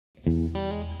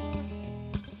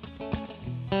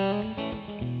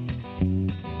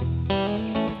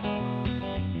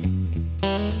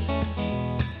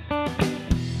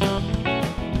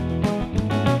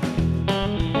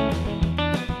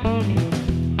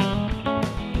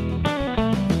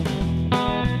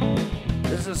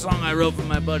song I wrote for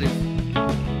my buddies.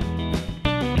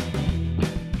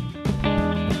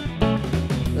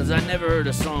 Because I never heard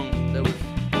a song that was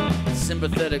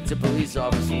sympathetic to police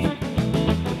officers who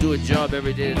do a job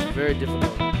every day. It's very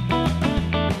difficult. I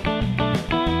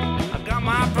got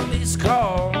my police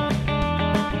call,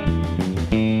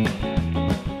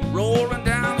 rolling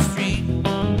down the street.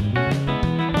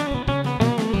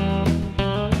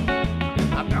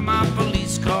 I got my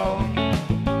police call,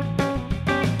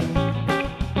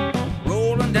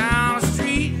 rolling down the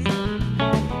street.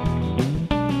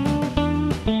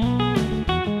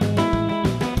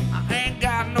 I ain't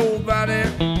got nobody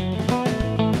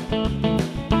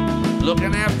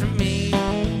looking after me.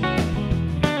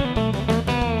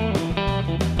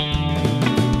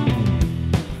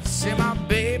 See my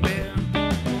baby,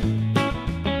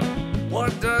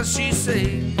 what does she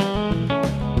say?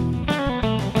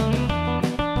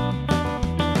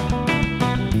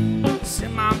 See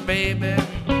my baby,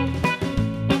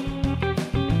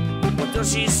 what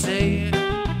does she say?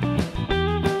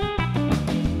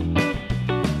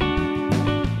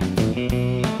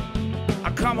 I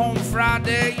come home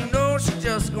Friday, you know she's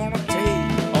just gonna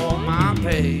take all my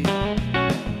pay.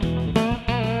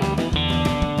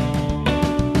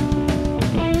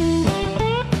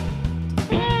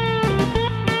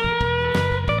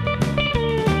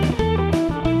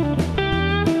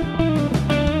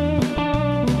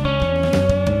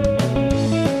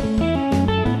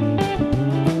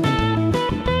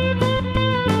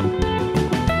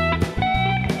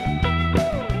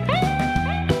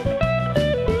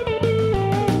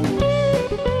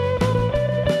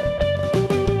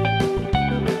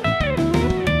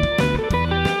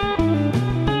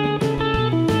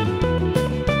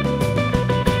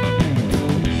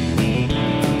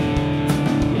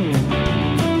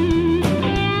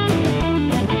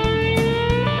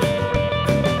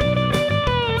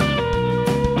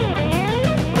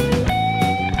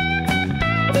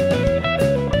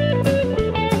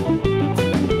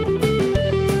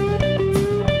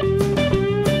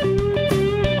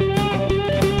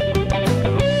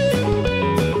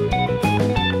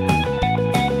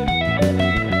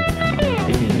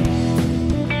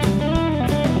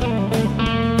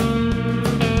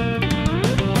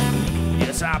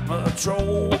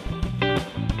 Patrol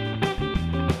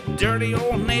dirty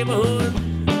old neighborhood.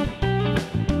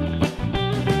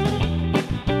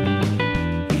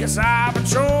 Yes, I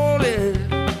patrol it,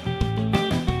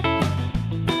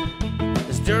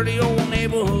 this dirty old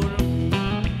neighborhood.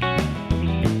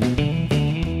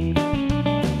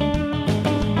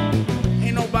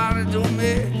 Ain't nobody doing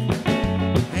me,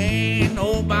 ain't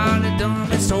nobody done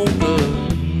me so good.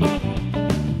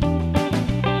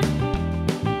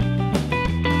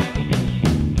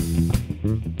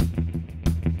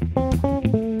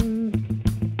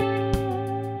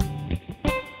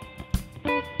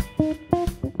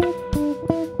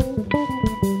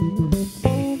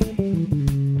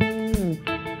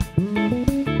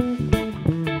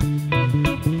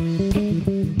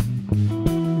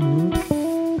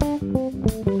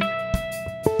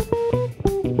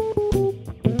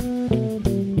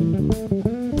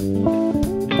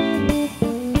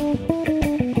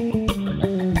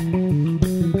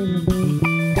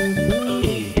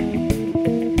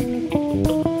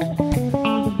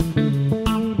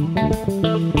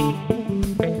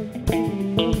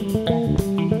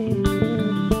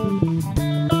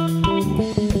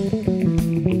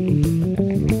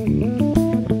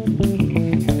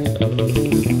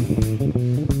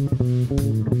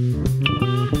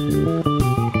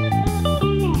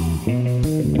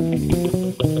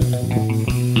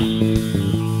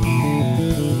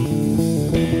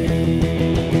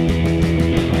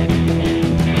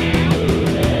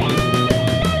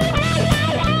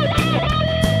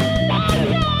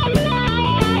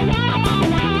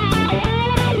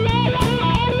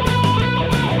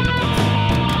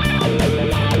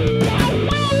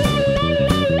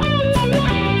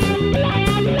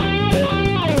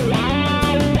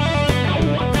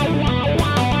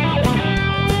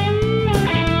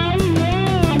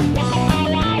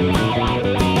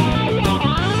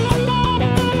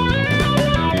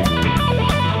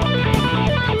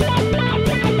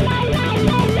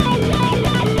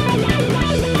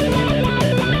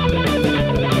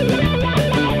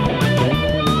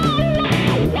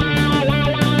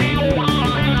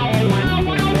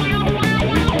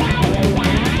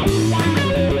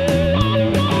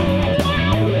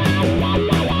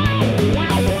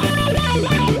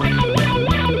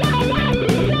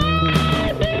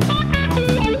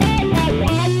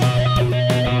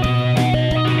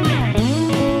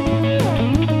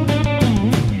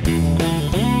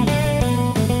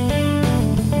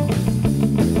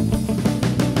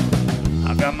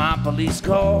 police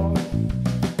car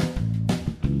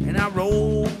and I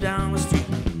rolled down the street.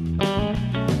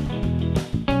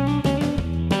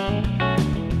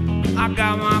 I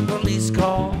got my police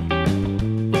car,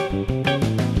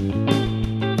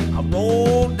 I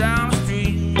rolled down the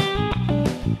street.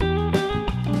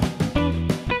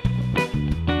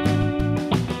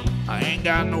 I ain't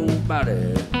got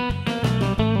nobody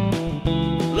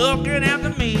looking after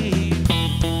me.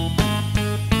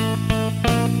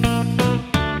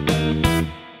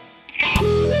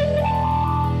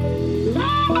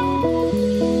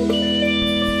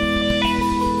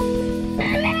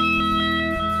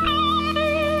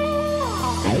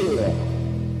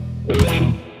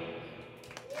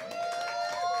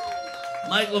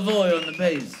 Mike Lavoie on the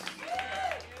bass,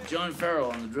 John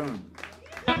Farrell on the drum.